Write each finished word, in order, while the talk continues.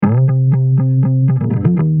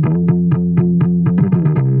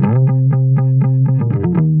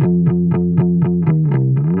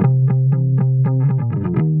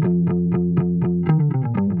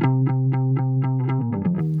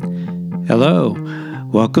Hello,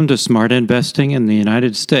 welcome to Smart Investing in the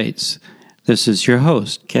United States. This is your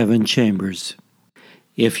host, Kevin Chambers.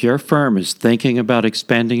 If your firm is thinking about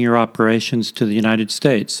expanding your operations to the United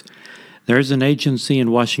States, there's an agency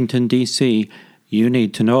in Washington, D.C. you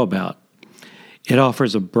need to know about. It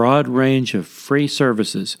offers a broad range of free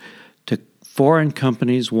services to foreign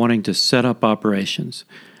companies wanting to set up operations,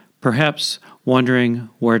 perhaps wondering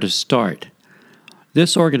where to start.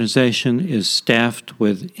 This organization is staffed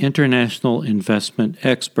with international investment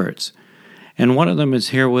experts, and one of them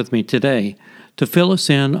is here with me today to fill us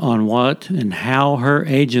in on what and how her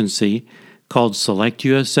agency, called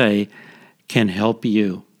SelectUSA, can help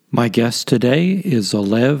you. My guest today is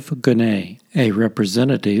Alev Gunay, a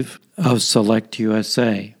representative of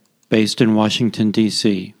SelectUSA, based in Washington,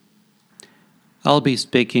 D.C. I'll be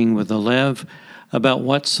speaking with Alev about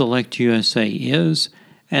what SelectUSA is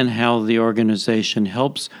and how the organization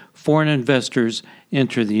helps foreign investors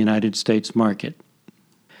enter the United States market.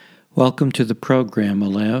 Welcome to the program,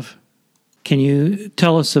 Alev. Can you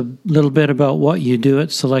tell us a little bit about what you do at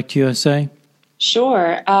SelectUSA?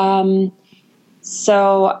 Sure.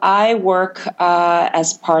 So I work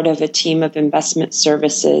as part of a team of investment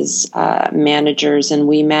services managers, and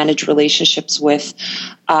we manage relationships with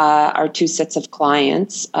our two sets of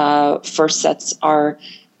clients. First sets are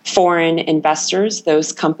foreign investors,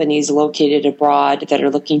 those companies located abroad that are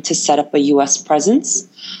looking to set up a U.S. presence.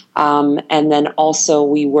 And then also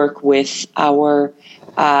we work with our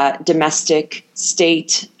domestic,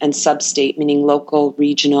 state, and sub-state, meaning local,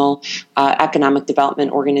 regional, economic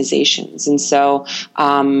development organizations. And so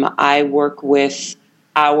I work with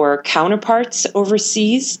our counterparts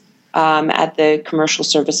overseas at the commercial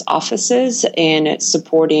service offices in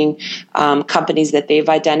supporting companies that they've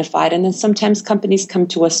identified. And then sometimes companies come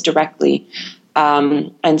to us directly.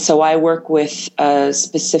 And so I work with a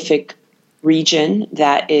specific region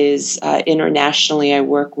that is internationally. I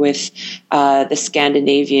work with the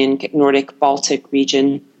Scandinavian, Nordic, Baltic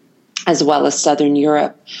region, as well as Southern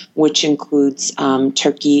Europe, which includes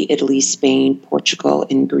Turkey, Italy, Spain, Portugal,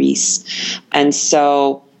 and Greece. And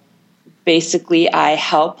so basically, I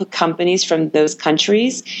help companies from those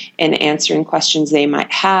countries in answering questions they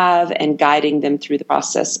might have and guiding them through the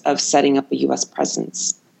process of setting up a U.S.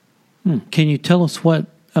 presence. Can you tell us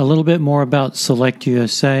a little bit more about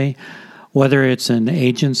SelectUSA, whether it's an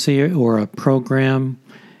agency or a program,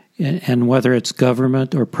 and whether it's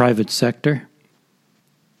government or private sector?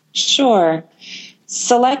 Sure.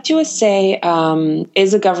 SelectUSA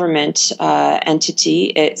is a government entity.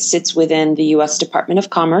 It sits within the U.S. Department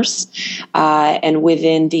of Commerce and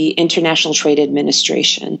within the International Trade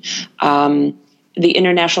Administration. The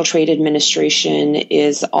International Trade Administration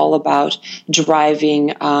is all about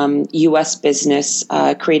driving U.S. business,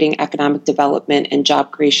 creating economic development and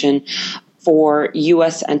job creation for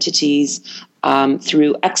U.S. entities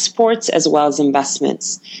through exports as well as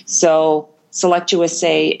investments. So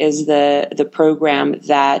SelectUSA is the program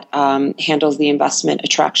that handles the investment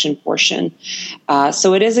attraction portion.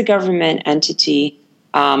 So it is a government entity.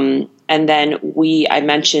 And then I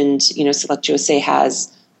mentioned, SelectUSA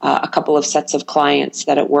has a couple of sets of clients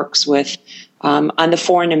that it works with. On the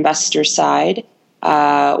foreign investor side,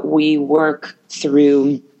 we work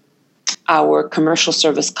through our commercial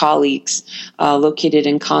service colleagues located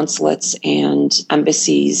in consulates and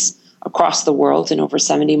embassies across the world in over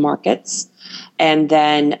 70 markets. And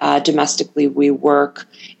then domestically, we work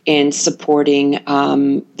in supporting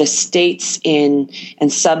the states and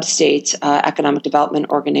sub-state economic development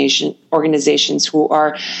organizations who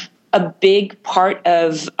are a big part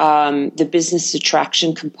of the business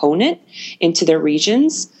attraction component into their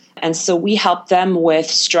regions. And so we help them with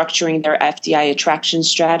structuring their FDI attraction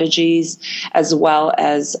strategies, as well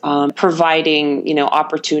as providing,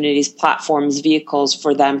 opportunities, platforms, vehicles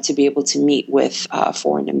for them to be able to meet with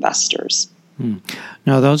foreign investors.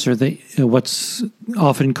 Now, those are what's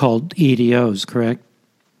often called EDOs, correct?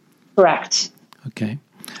 Correct. Okay.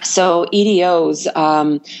 So EDOs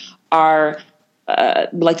are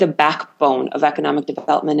like the backbone of economic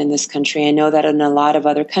development in this country. I know that in a lot of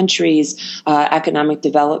other countries, economic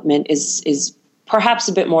development is perhaps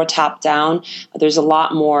a bit more top-down. There's a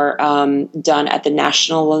lot more done at the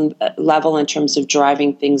national level in terms of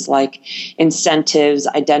driving things like incentives,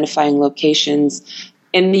 identifying locations.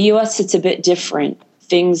 In the U.S., it's a bit different.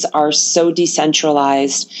 Things are so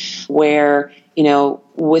decentralized where,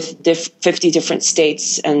 with 50 different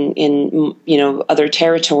states and in, other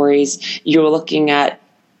territories, you're looking at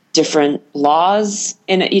different laws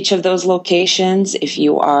in each of those locations. If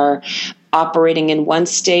you are operating in one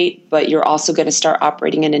state, but you're also going to start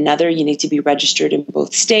operating in another. You need to be registered in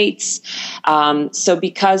both states. So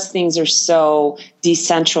because things are so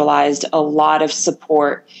decentralized, a lot of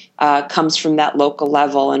support comes from that local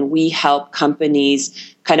level, and we help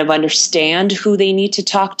companies kind of understand who they need to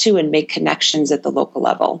talk to and make connections at the local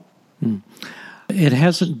level. It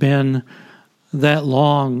hasn't been that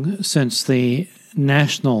long since the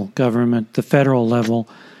national government, the federal level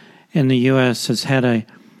in the U.S. has had a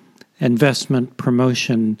investment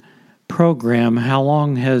promotion program. How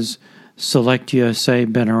long has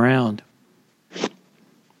SelectUSA been around?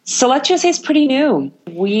 SelectUSA is pretty new.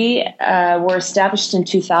 We were established in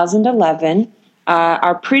 2011.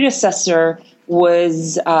 Our predecessor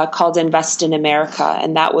was called Invest in America,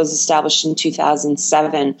 and that was established in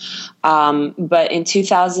 2007. But in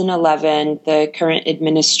 2011, the current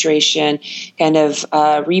administration kind of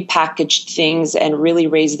repackaged things and really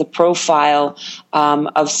raised the profile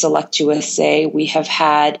of SelectUSA. We have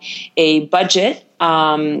had a budget,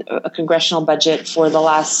 a congressional budget for the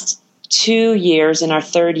last 2 years, in our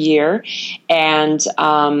third year, and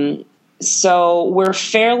so we're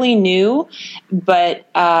fairly new, but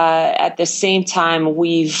at the same time,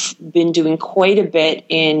 we've been doing quite a bit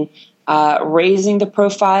in raising the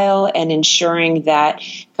profile and ensuring that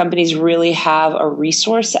companies really have a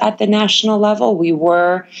resource at the national level. We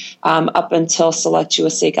were, up until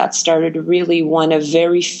SelectUSA got started, really one of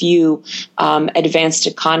very few advanced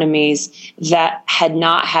economies that had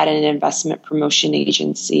not had an investment promotion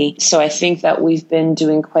agency. So I think that we've been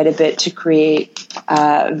doing quite a bit to create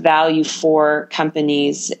value for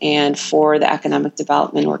companies and for the economic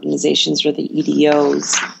development organizations, or the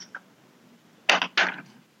EDOs.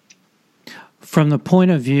 From the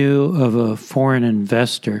point of view of a foreign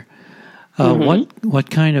investor, what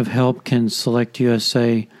kind of help can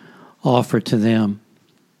SelectUSA offer to them?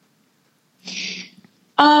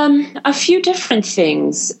 A few different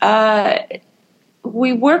things.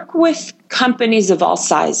 We work with companies of all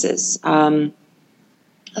sizes. The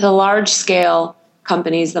large-scale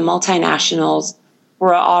companies, the multinationals,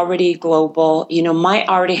 were already global, might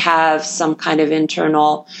already have some kind of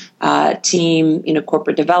internal team,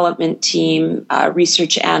 corporate development team,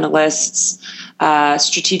 research analysts,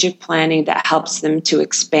 strategic planning that helps them to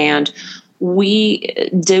expand. We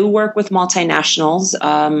do work with multinationals.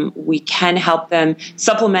 We can help them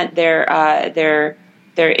supplement their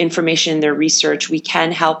information, their research. We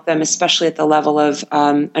can help them, especially at the level of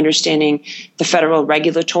understanding the federal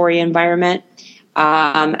regulatory environment.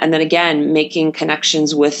 And then again, making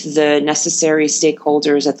connections with the necessary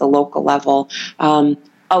stakeholders at the local level.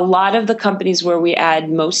 A lot of the companies where we add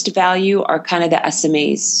most value are kind of the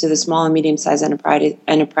SMEs, so the small and medium-sized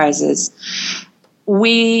enterprises.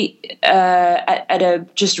 We, at a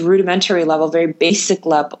just rudimentary level, very basic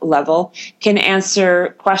level, can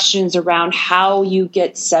answer questions around how you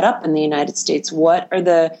get set up in the United States. What's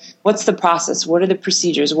the process? What are the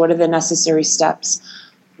procedures? What are the necessary steps?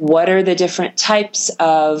 What are the different types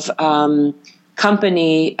of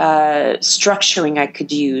company structuring I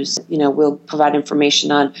could use? We'll provide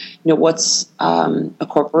information on, what's a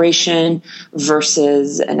corporation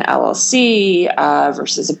versus an LLC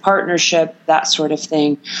versus a partnership, that sort of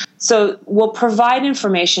thing. So we'll provide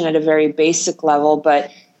information at a very basic level, but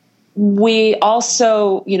we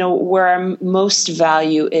also, where our most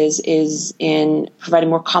value is in providing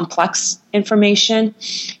more complex information.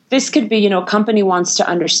 This could be, a company wants to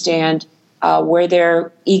understand where the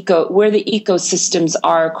ecosystems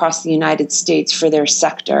are across the United States for their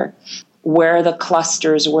sector. Where are the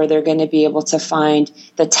clusters where they're going to be able to find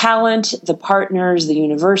the talent, the partners, the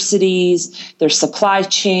universities, their supply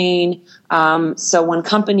chain. So when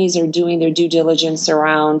companies are doing their due diligence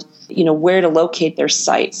around, where to locate their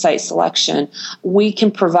site selection, we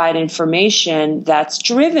can provide information that's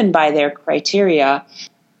driven by their criteria,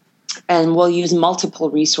 and we'll use multiple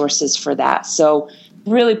resources for that. So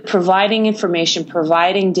really providing information,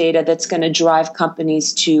 providing data that's going to drive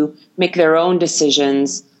companies to make their own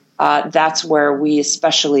decisions. That's where we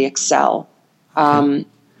especially excel. Well,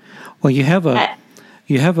 you have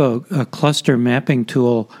a cluster mapping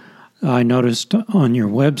tool. I noticed on your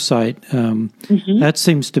website. That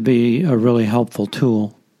seems to be a really helpful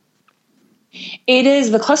tool. It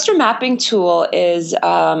is. The cluster mapping tool is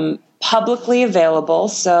publicly available,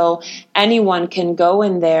 so anyone can go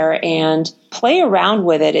in there and play around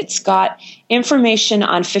with it. It's got information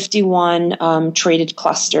on 51 traded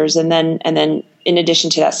clusters, and then in addition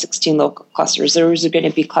to that, 16 local clusters. There's going to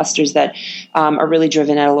be clusters that are really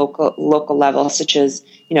driven at a local level, such as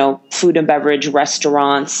food and beverage,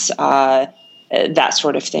 restaurants, that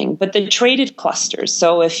sort of thing. But the traded clusters.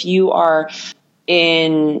 So if you are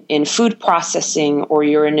in food processing, or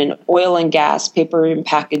you're in an oil and gas, paper and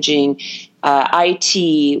packaging,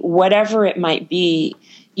 IT, whatever it might be,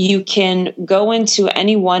 you can go into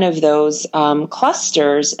any one of those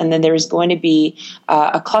clusters, and then there's going to be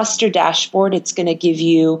a cluster dashboard. It's going to give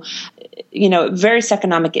you, various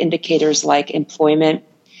economic indicators like employment,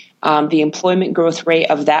 the employment growth rate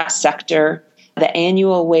of that sector, the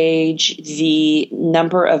annual wage, the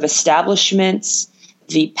number of establishments,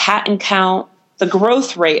 the patent count, the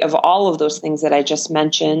growth rate of all of those things that I just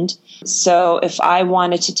mentioned. So if I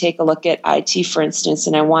wanted to take a look at IT, for instance,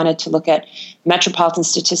 and I wanted to look at metropolitan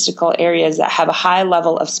statistical areas that have a high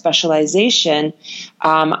level of specialization,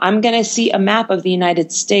 I'm going to see a map of the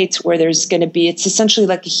United States where there's going to be, it's essentially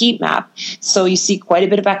like a heat map. So you see quite a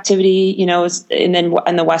bit of activity, and then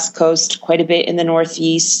on the West Coast, quite a bit in the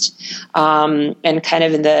Northeast, and kind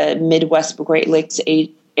of in the Midwest, Great Lakes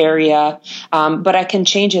area. But I can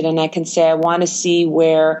change it, and I can say I want to see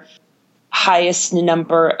where highest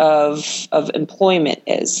number of employment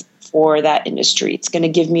is for that industry. It's going to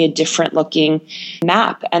give me a different looking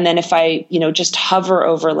map. And then if I, just hover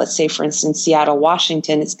over, let's say, for instance, Seattle,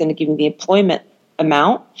 Washington, it's going to give me the employment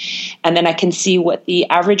amount. And then I can see what the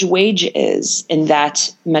average wage is in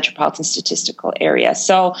that metropolitan statistical area.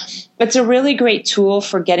 So it's a really great tool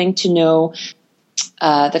for getting to know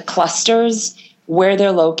the clusters, where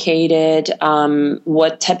they're located,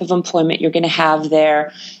 what type of employment you're going to have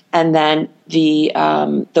there, and then the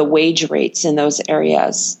wage rates in those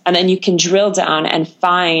areas. And then you can drill down and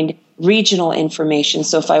find regional information.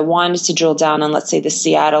 So if I wanted to drill down on, let's say, the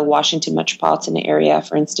Seattle, Washington metropolitan area,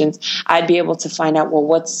 for instance, I'd be able to find out, well,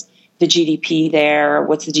 what's the GDP there?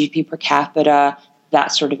 What's the GDP per capita?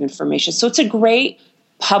 That sort of information. So it's a great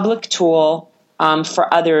public tool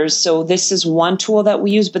for others. So this is one tool that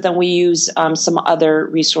we use, but then we use some other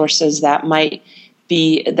resources that might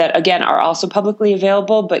be, that again are also publicly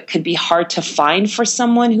available, but could be hard to find for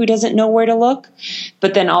someone who doesn't know where to look.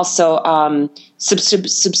 But then also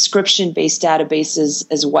subscription-based databases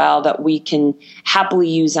as well that we can happily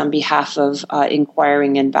use on behalf of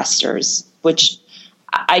inquiring investors, which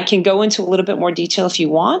I can go into a little bit more detail if you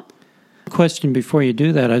want. Question before you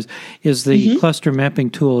do that is the cluster mapping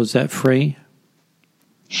tool, is that free?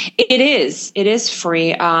 It is. It is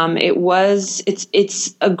free.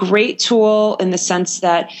 It's a great tool in the sense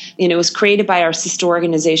that, it was created by our sister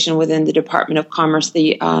organization within the Department of Commerce,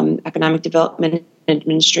 the Economic Development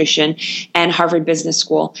Administration, and Harvard Business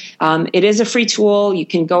School. It is a free tool. You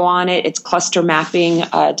can go on it. It's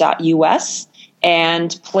clustermapping.us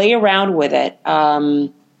and play around with it.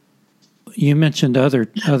 You mentioned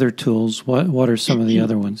other tools. What are some of the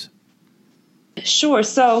other ones? Sure.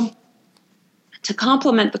 So, to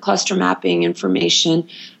complement the cluster mapping information,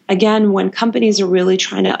 again, when companies are really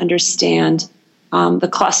trying to understand the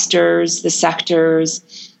clusters, the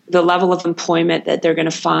sectors, the level of employment that they're going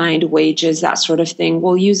to find, wages, that sort of thing,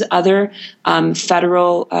 we'll use other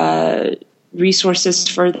federal resources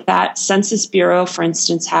for that. Census Bureau, for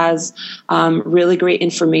instance, has really great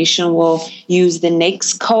information. We'll use the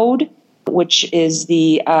NAICS code, which is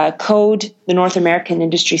the code, the North American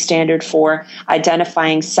industry standard for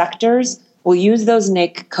identifying sectors. We'll use those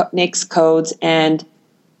NAICS codes and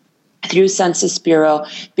through Census Bureau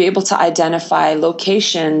be able to identify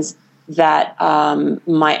locations that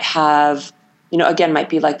might have, might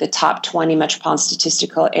be like the top 20 metropolitan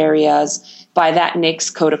statistical areas by that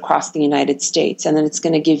NAICS code across the United States. And then it's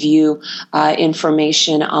going to give you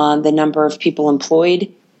information on the number of people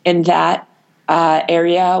employed in that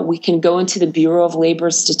area. We can go into the Bureau of Labor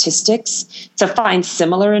Statistics to find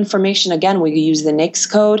similar information. Again, we use the NAICS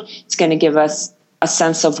code. It's going to give us a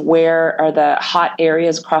sense of where are the hot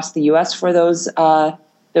areas across the U.S. for those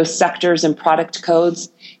sectors and product codes.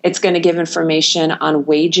 It's going to give information on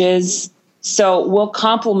wages. So we'll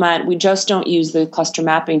complement. We just don't use the cluster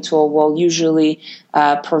mapping tool. We'll usually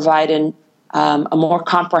provide a more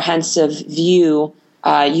comprehensive view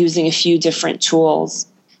using a few different tools.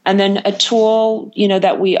 And then a tool,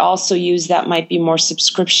 that we also use that might be more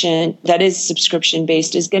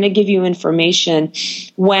subscription-based is going to give you information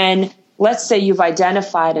when, let's say you've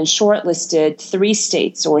identified and shortlisted 3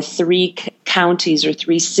 states or 3 counties or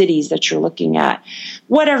 3 cities that you're looking at,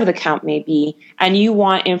 whatever the count may be, and you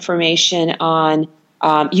want information on,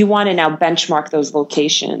 you want to now benchmark those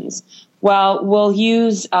locations. Well, we'll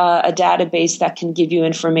use a database that can give you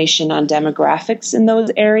information on demographics in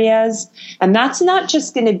those areas. And that's not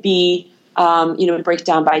just going to be, break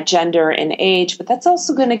down by gender and age, but that's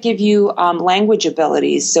also going to give you language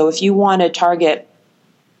abilities. So if you want to target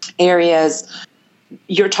areas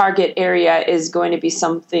your target area is going to be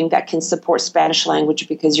something that can support Spanish language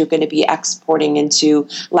because you're going to be exporting into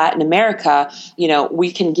Latin America,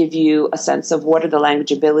 we can give you a sense of what are the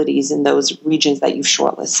language abilities in those regions that you've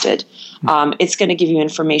shortlisted. It's going to give you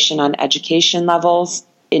information on education levels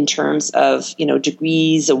in terms of,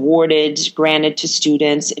 degrees awarded, granted to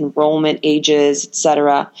students, enrollment ages, et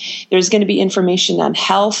cetera. There's going to be information on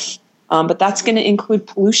health, but that's going to include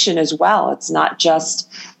pollution as well. It's not just,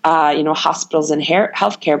 hospitals and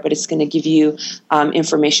healthcare, but it's going to give you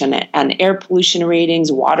information on air pollution ratings,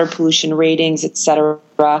 water pollution ratings, et cetera.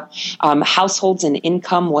 Households and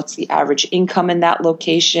income, what's the average income in that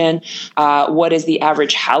location? What is the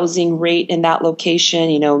average housing rate in that location?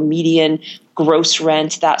 Median gross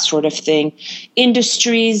rent, that sort of thing.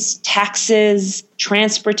 Industries, taxes,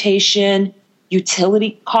 transportation,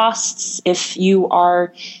 utility costs. If you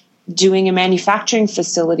are doing a manufacturing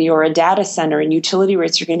facility or a data center, and utility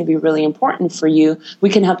rates are going to be really important for you, we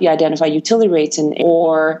can help you identify utility rates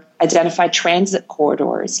or identify transit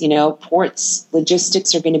corridors. Ports,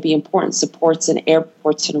 logistics are going to be important. Supports in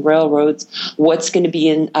airports and railroads. What's going to be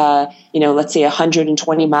in, let's say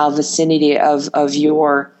 120-mile vicinity of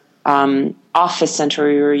your office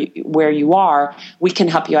center where you are. We can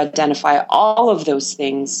help you identify all of those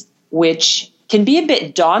things, which can be a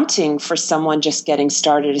bit daunting for someone just getting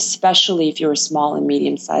started, especially if you're a small and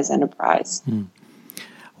medium-sized enterprise.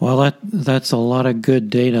 Well, that's a lot of good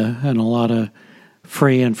data and a lot of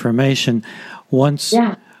free information. Once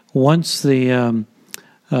the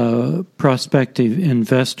prospective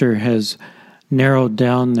investor has narrowed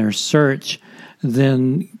down their search,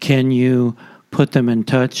 then can you put them in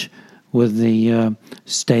touch with the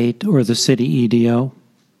state or the city EDO?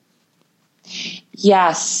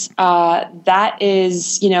 Yes, that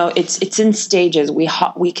is, it's in stages. We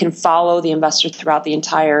can follow the investor throughout the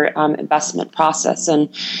entire investment process. And,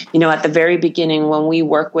 at the very beginning, when we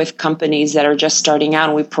work with companies that are just starting out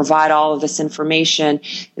and we provide all of this information,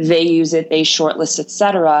 they use it, they shortlist, et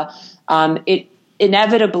cetera. It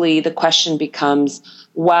inevitably, the question becomes,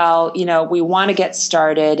 well, we want to get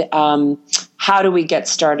started. How do we get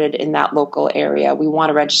started in that local area? We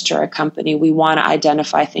want to register a company. We want to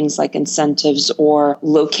identify things like incentives or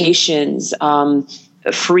locations,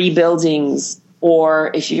 free buildings,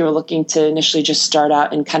 or if you're looking to initially just start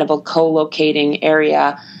out in kind of a co-locating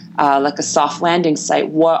area, like a soft landing site,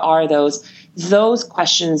 what are those? Those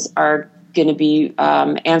questions are going to be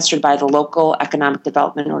answered by the local economic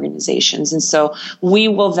development organizations. And so we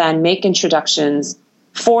will then make introductions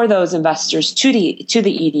for those investors to the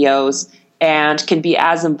EDOs and can be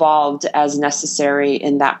as involved as necessary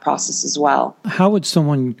in that process as well. How would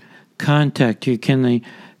someone contact you? Can they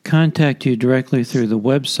contact you directly through the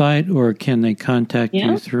website, or can they contact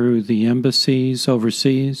you through the embassies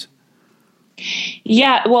overseas?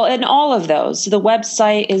 Yeah, well, in all of those, the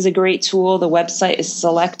website is a great tool. The website is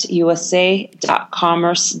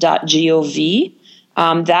selectusa.commerce.gov.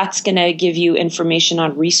 That's going to give you information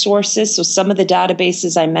on resources. So some of the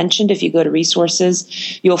databases I mentioned, if you go to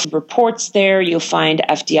resources, you'll find reports there. You'll find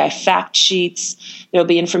FDI fact sheets. There'll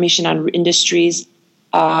be information on industries,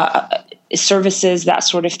 services, that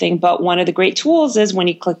sort of thing. But one of the great tools is when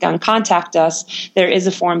you click on Contact Us, there is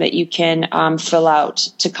a form that you can fill out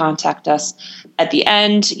to contact us. At the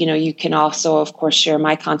end, you can also, of course, share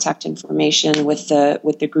my contact information with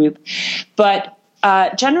the group. But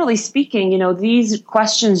generally speaking, these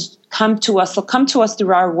questions come to us. They'll come to us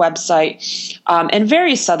through our website and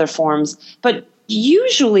various other forms, but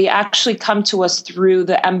usually actually come to us through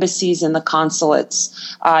the embassies and the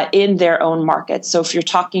consulates in their own markets. So if you're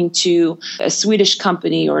talking to a Swedish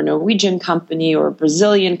company or a Norwegian company or a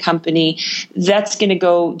Brazilian company, that's going to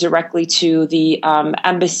go directly to the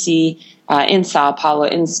embassy in Sao Paulo,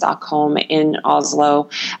 in Stockholm, in Oslo,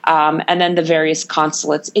 and then the various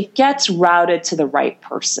consulates. It gets routed to the right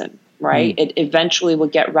person, right? It eventually will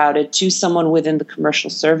get routed to someone within the commercial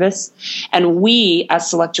service. And we, as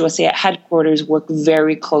SelectUSA at headquarters, work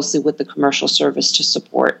very closely with the commercial service to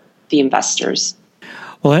support the investors.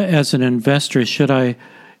 Well, as an investor,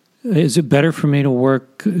 is it better for me to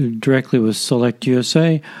work directly with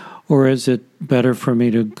SelectUSA, or is it better for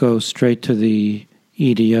me to go straight to the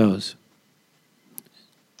EDOs?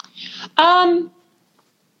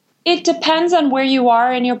 It depends on where you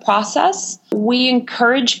are in your process. We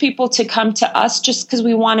encourage people to come to us just because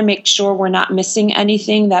we want to make sure we're not missing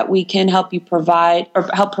anything that we can help you provide or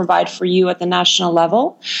help provide for you at the national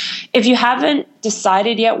level. If you haven't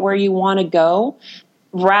decided yet where you want to go,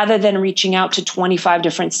 rather than reaching out to 25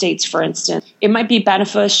 different states, for instance. It might be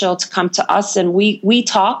beneficial to come to us and we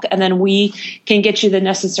talk, and then we can get you the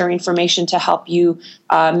necessary information to help you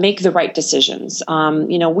make the right decisions.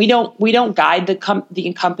 We don't guide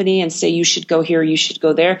the company and say you should go here, you should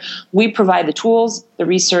go there. We provide the tools, the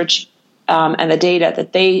research, and the data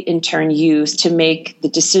that they in turn use to make the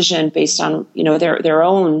decision based on their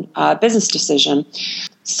own business decision.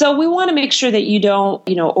 So we want to make sure that you don't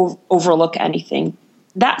overlook anything.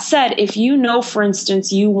 That said, if for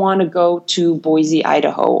instance, you want to go to Boise,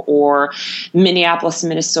 Idaho, or Minneapolis,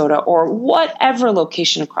 Minnesota, or whatever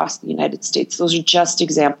location across the United States, those are just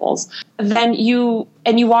examples, then you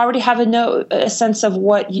already have a sense of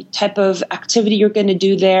what type of activity you're going to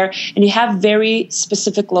do there, and you have very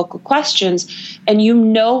specific local questions, and you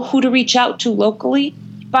know who to reach out to locally,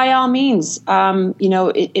 by all means,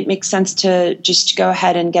 it makes sense to just go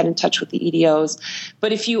ahead and get in touch with the EDOs.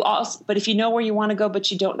 But if you know where you want to go, but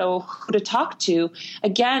you don't know who to talk to,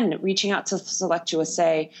 again, reaching out to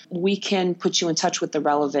SelectUSA, we can put you in touch with the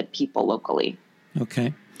relevant people locally.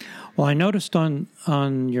 Okay. Well, I noticed on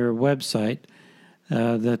your website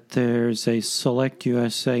that there's a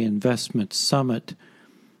SelectUSA Investment Summit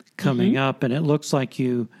coming up, and it looks like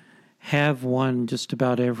you have one just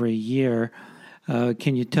about every year.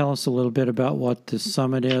 Can you tell us a little bit about what the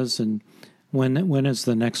summit is and when is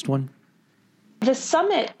the next one? The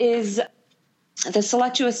summit is the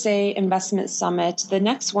SelectUSA Investment Summit. The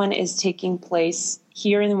next one is taking place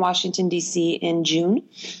here in Washington, D.C. in June.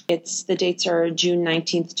 The dates are June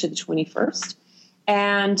 19th to the 21st.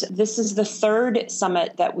 And this is the third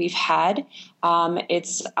summit that we've had.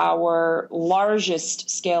 It's our largest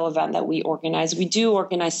scale event that we organize. We do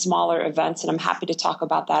organize smaller events, and I'm happy to talk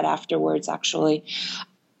about that afterwards, actually.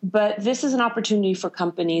 But this is an opportunity for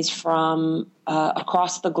companies from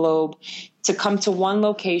across the globe to come to one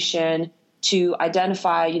location to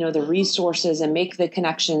identify, the resources and make the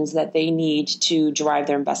connections that they need to drive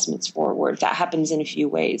their investments forward. That happens in a few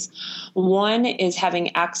ways. One is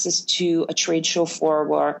having access to a trade show floor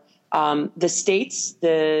where the states,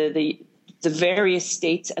 the various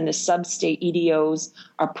states and the sub-state EDOs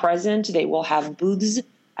are present. They will have booths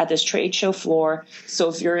at this trade show floor. So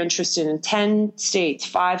if you're interested in 10 states,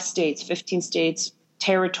 5 states, 15 states,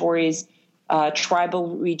 territories,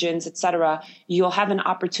 tribal regions, et cetera, you'll have an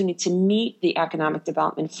opportunity to meet the economic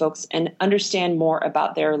development folks and understand more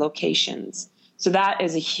about their locations. So that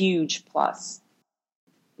is a huge plus.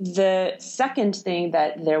 The second thing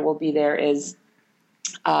that there will be there is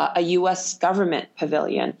a U.S. government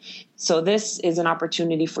pavilion. So this is an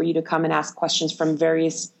opportunity for you to come and ask questions from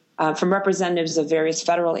from representatives of various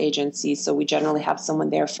federal agencies. So we generally have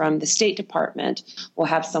someone there from the State Department. We'll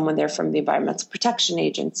have someone there from the Environmental Protection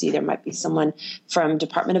Agency. There might be someone from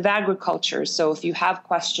Department of Agriculture. So if you have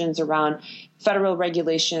questions around federal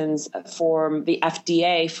regulations for the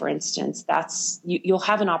FDA, for instance, you'll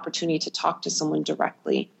have an opportunity to talk to someone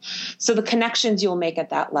directly. So the connections you'll make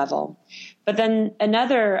at that level. But then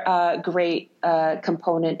another great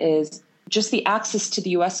component is just the access to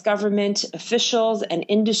the U.S. government officials and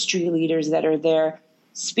industry leaders that are there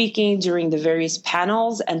speaking during the various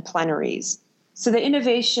panels and plenaries. So the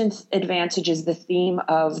innovation advantage is the theme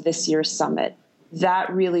of this year's summit. That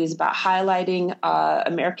really is about highlighting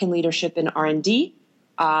American leadership in R&D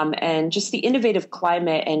and just the innovative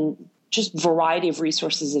climate and just variety of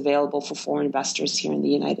resources available for foreign investors here in the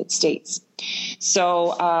United States.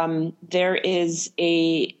 So there is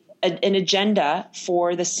an agenda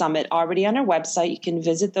for the summit already on our website. You can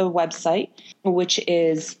visit the website, which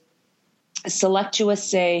is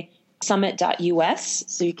SelectUSASummit.us.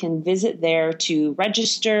 So you can visit there to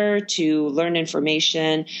register, to learn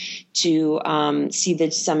information, to see the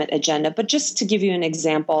summit agenda. But just to give you an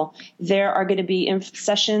example, there are going to be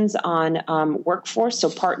sessions on workforce, so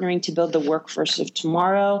partnering to build the workforce of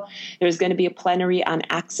tomorrow. There's going to be a plenary on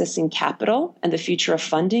accessing capital and the future of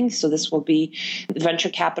funding. So this will be venture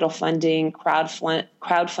capital funding,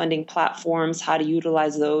 crowdfunding platforms, how to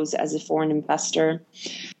utilize those as a foreign investor.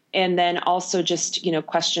 And then also just,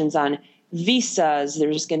 questions on visas.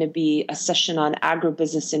 There's going to be a session on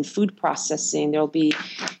agribusiness and food processing. There'll be,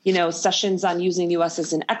 sessions on using the U.S.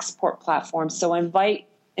 as an export platform. So I invite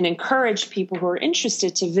and encourage people who are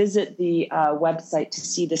interested to visit the website to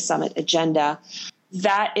see the summit agenda.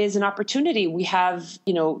 That is an opportunity. We have,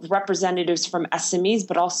 representatives from SMEs,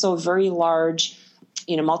 but also very large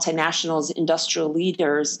multinationals, industrial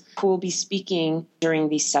leaders who will be speaking during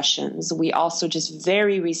these sessions. We also just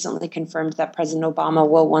very recently confirmed that President Obama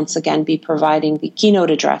will once again be providing the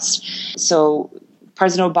keynote address. So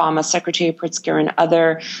President Obama, Secretary Pritzker, and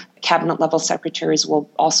other cabinet level secretaries will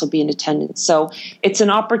also be in attendance. So it's an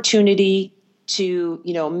opportunity to,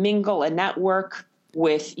 mingle and network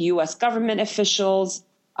with U.S. government officials,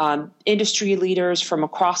 industry leaders from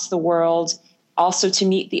across the world, also to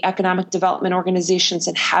meet the economic development organizations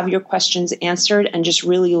and have your questions answered and just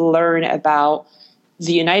really learn about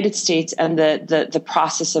the United States and the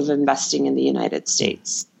process of investing in the United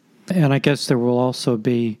States. And I guess there will also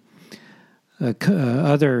be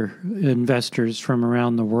other investors from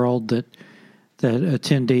around the world that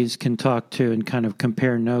attendees can talk to and kind of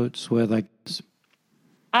compare notes with, I guess.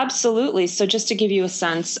 Absolutely. So just to give you a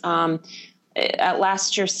sense, at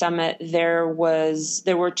last year's summit, there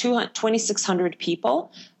were 2,600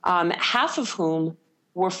 people, half of whom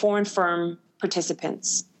were foreign firm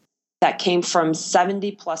participants that came from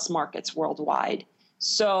 70 plus markets worldwide.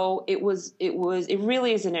 So it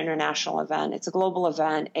really is an international event. It's a global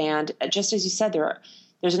event. And just as you said,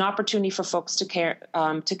 there's an opportunity for folks to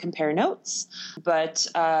compare notes. But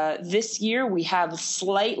this year we have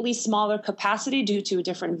slightly smaller capacity due to a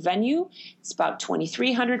different venue. It's about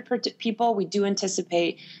 2,300 people. We do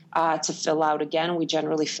anticipate to fill out again. We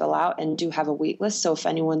generally fill out and do have a wait list. So if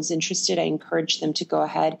anyone's interested, I encourage them to go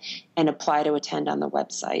ahead and apply to attend on the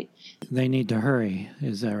website. They need to hurry.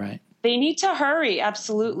 Is that right? They need to hurry.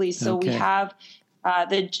 Absolutely. So Okay. We have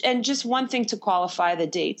and just one thing to qualify the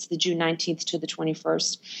dates, the June 19th to the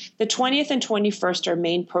 21st. The 20th and 21st are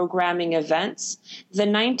main programming events. The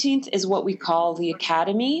 19th is what we call the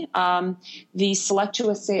Academy. The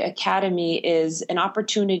SelectUSA Academy is an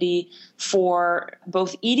opportunity for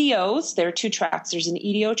both EDOs. There are two tracks. There's an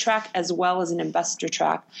EDO track as well as an investor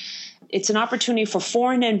track. It's an opportunity for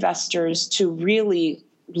foreign investors to really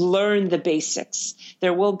learn the basics.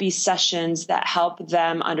 There will be sessions that help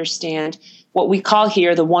them understand what we call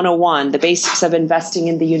here the 101, the basics of investing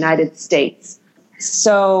in the United States.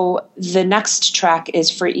 So the next track is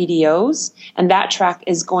for EDOs, and that track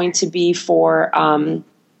is going to be for, EDOs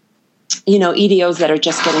that are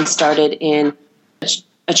just getting started in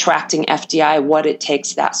attracting FDI, what it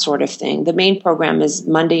takes, that sort of thing. The main program is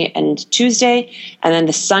Monday and Tuesday, and then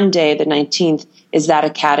the Sunday, the 19th, is that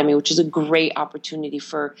Academy, which is a great opportunity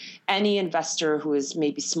for any investor who is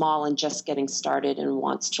maybe small and just getting started and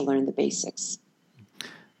wants to learn the basics.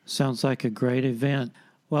 Sounds like a great event.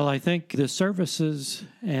 Well, I think the services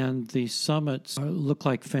and the summits look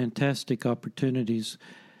like fantastic opportunities,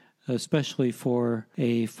 especially for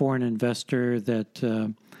a foreign investor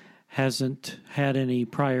that hasn't had any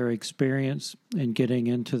prior experience in getting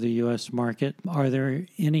into the U.S. market. Are there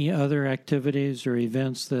any other activities or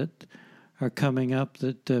events that are coming up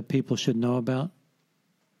that people should know about?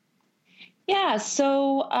 Yeah,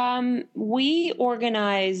 so we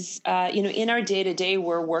organize, in our day-to-day,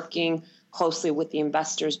 we're working closely with the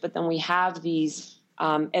investors, but then we have these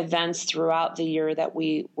events throughout the year that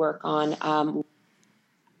we work on.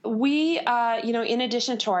 We, in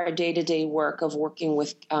addition to our day-to-day work of working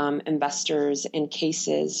with investors in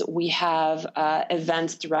cases, we have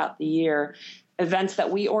events throughout the year, events that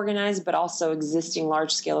we organize, but also existing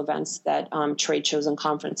large-scale events that trade shows and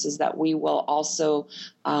conferences that we will also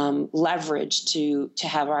leverage to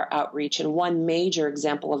have our outreach. And one major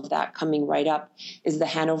example of that coming right up is the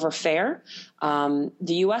Hanover Fair. The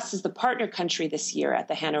U.S. is the partner country this year at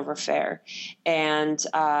the Hanover Fair, and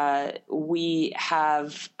we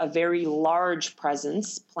have a very large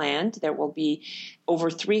presence planned. There will be over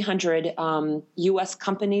 300 U.S.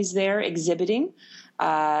 companies there exhibiting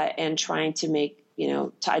and trying to make,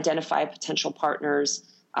 to identify potential partners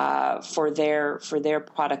for their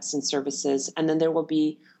products and services. And then there will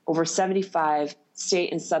be over 75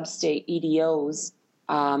 state and sub-state EDOs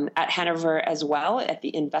at Hanover as well, at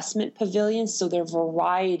the investment pavilion. So there are a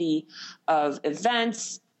variety of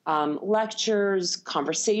events, lectures,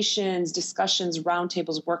 conversations, discussions,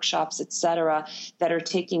 roundtables, workshops, et cetera, that are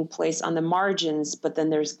taking place on the margins. But then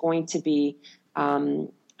there's going to be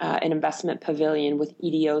an investment pavilion with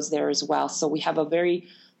EDOs there as well. So we have a very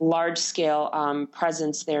large-scale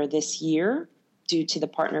presence there this year due to the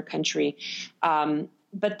partner country.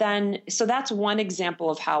 But then, so that's one example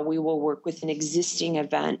of how we will work with an existing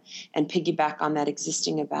event and piggyback on that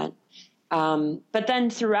existing event. But then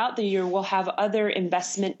throughout the year, we'll have other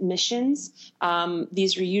investment missions.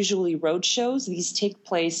 These are usually roadshows. These take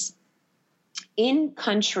place in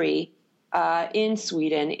country, in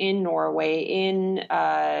Sweden, in Norway, in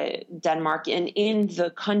Denmark, and in the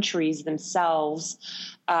countries themselves.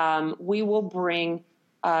 We will bring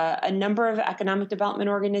a number of economic development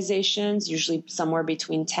organizations, usually somewhere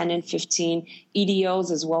between 10 and 15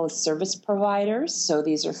 EDOs, as well as service providers. So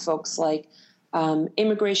these are folks like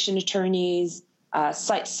immigration attorneys,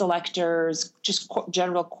 site selectors, just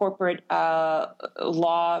general corporate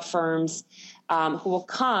law firms who will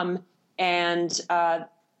come and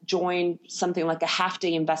join something like a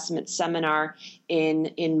half-day investment seminar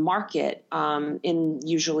in market in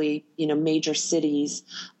usually major cities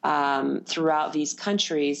throughout these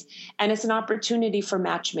countries, and it's an opportunity for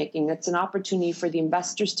matchmaking. It's an opportunity for the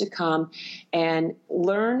investors to come and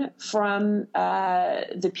learn from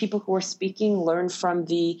the people who are speaking, learn from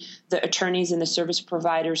the attorneys and the service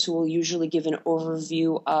providers who will usually give an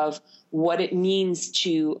overview of what it means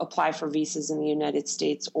to apply for visas in the United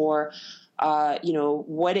States, or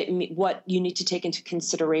what you need to take into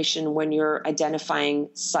consideration when you're identifying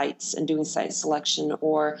sites and doing site selection,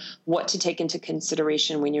 or what to take into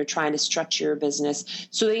consideration when you're trying to structure your business.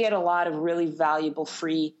 So they get a lot of really valuable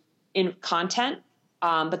free content.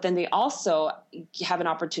 But then they also have an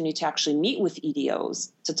opportunity to actually meet with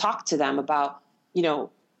EDOs to talk to them about,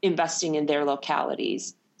 investing in their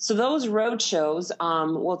localities. So those roadshows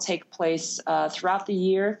will take place throughout the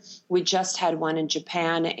year. We just had one in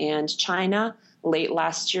Japan and China. Late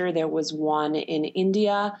last year, there was one in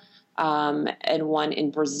India and one in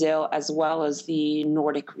Brazil, as well as the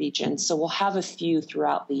Nordic region. So we'll have a few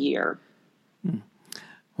throughout the year.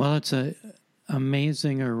 Well, it's an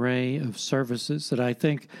amazing array of services that I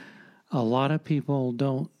think a lot of people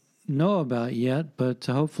don't know about yet, but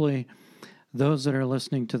hopefully those that are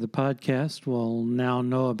listening to the podcast will now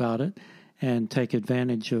know about it and take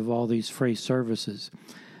advantage of all these free services.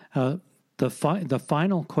 The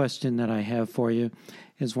final question that I have for you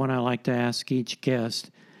is one I like to ask each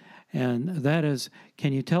guest, and that is,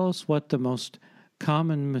 can you tell us what the most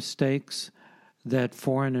common mistakes that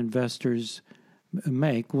foreign investors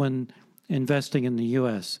make when investing in the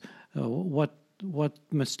U.S.? What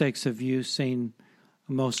mistakes have you seen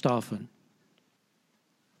most often?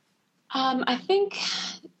 I think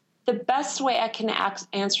the best way I can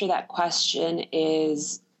answer that question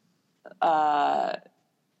is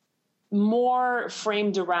more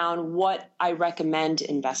framed around what I recommend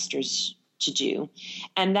investors to do,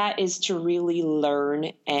 and that is to really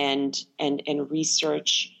learn and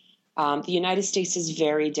research. The United States is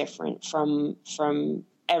very different from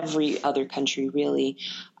every other country, really.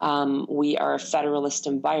 We are a federalist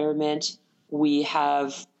environment. We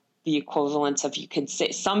have the equivalent of, you could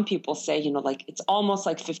say, some people say, it's almost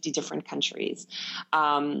like 50 different countries.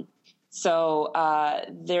 So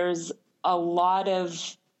there's a lot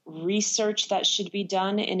of research that should be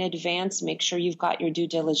done in advance. Make sure you've got your due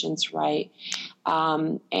diligence right.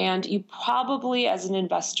 And you probably, as an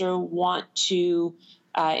investor, want to,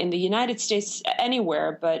 in the United States,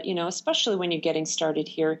 anywhere, but, especially when you're getting started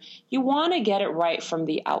here, you want to get it right from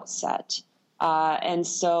the outset. And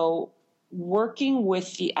so working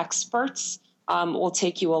with the experts will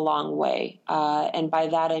take you a long way. And by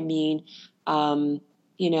that, I mean, when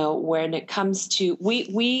it comes to,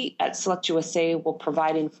 we at SelectUSA will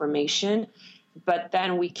provide information, but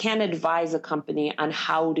then we can advise a company on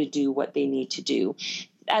how to do what they need to do.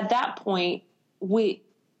 At that point,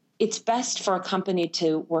 it's best for a company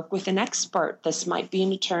to work with an expert. This might be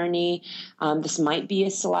an attorney. This might be a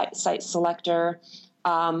site selector.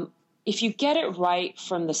 If you get it right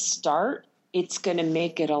from the start, it's going to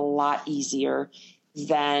make it a lot easier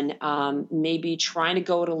than maybe trying to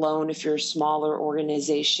go it alone if you're a smaller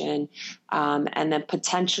organization, and then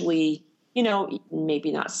potentially,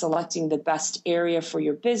 maybe not selecting the best area for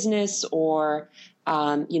your business, or,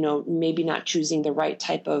 maybe not choosing the right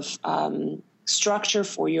type of structure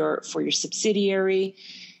for your subsidiary.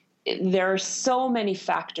 There are so many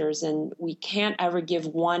factors, and we can't ever give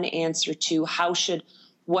one answer to how should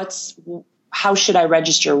I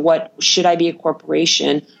register? What should I be a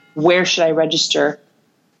corporation? Where should I register?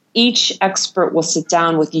 Each expert will sit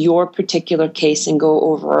down with your particular case and go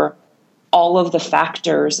over all of the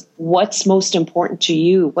factors. What's most important to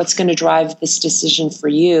you? What's going to drive this decision for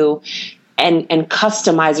you? And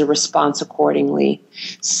customize a response accordingly.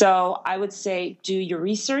 So I would say do your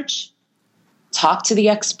research, talk to the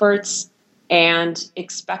experts, and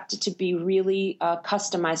expect it to be really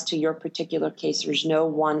customized to your particular case. There's no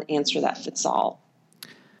one answer that fits all.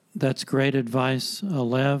 That's great advice,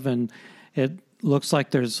 Alev, and it looks like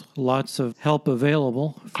there's lots of help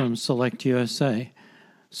available from SelectUSA.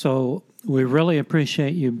 So we really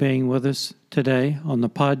appreciate you being with us today on the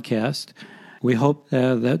podcast. We hope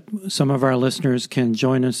that some of our listeners can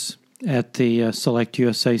join us at the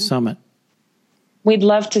SelectUSA Summit. We'd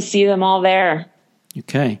love to see them all there.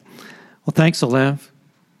 Okay. Well, thanks, Alev.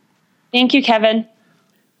 Thank you, Kevin.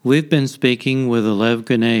 We've been speaking with Alev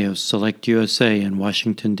Gunay of SelectUSA in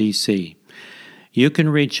Washington, D.C. You can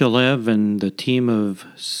reach Alev and the team of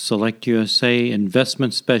SelectUSA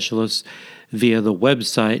investment specialists via the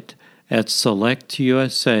website at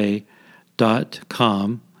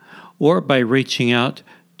selectusa.com or by reaching out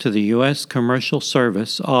to the U.S. Commercial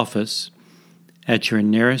Service office at your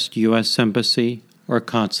nearest U.S. Embassy or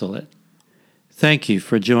consulate. Thank you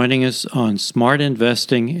for joining us on Smart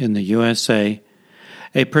Investing in the USA,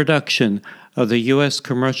 a production of the U.S.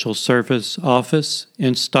 Commercial Service Office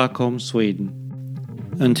in Stockholm,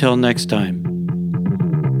 Sweden. Until next time.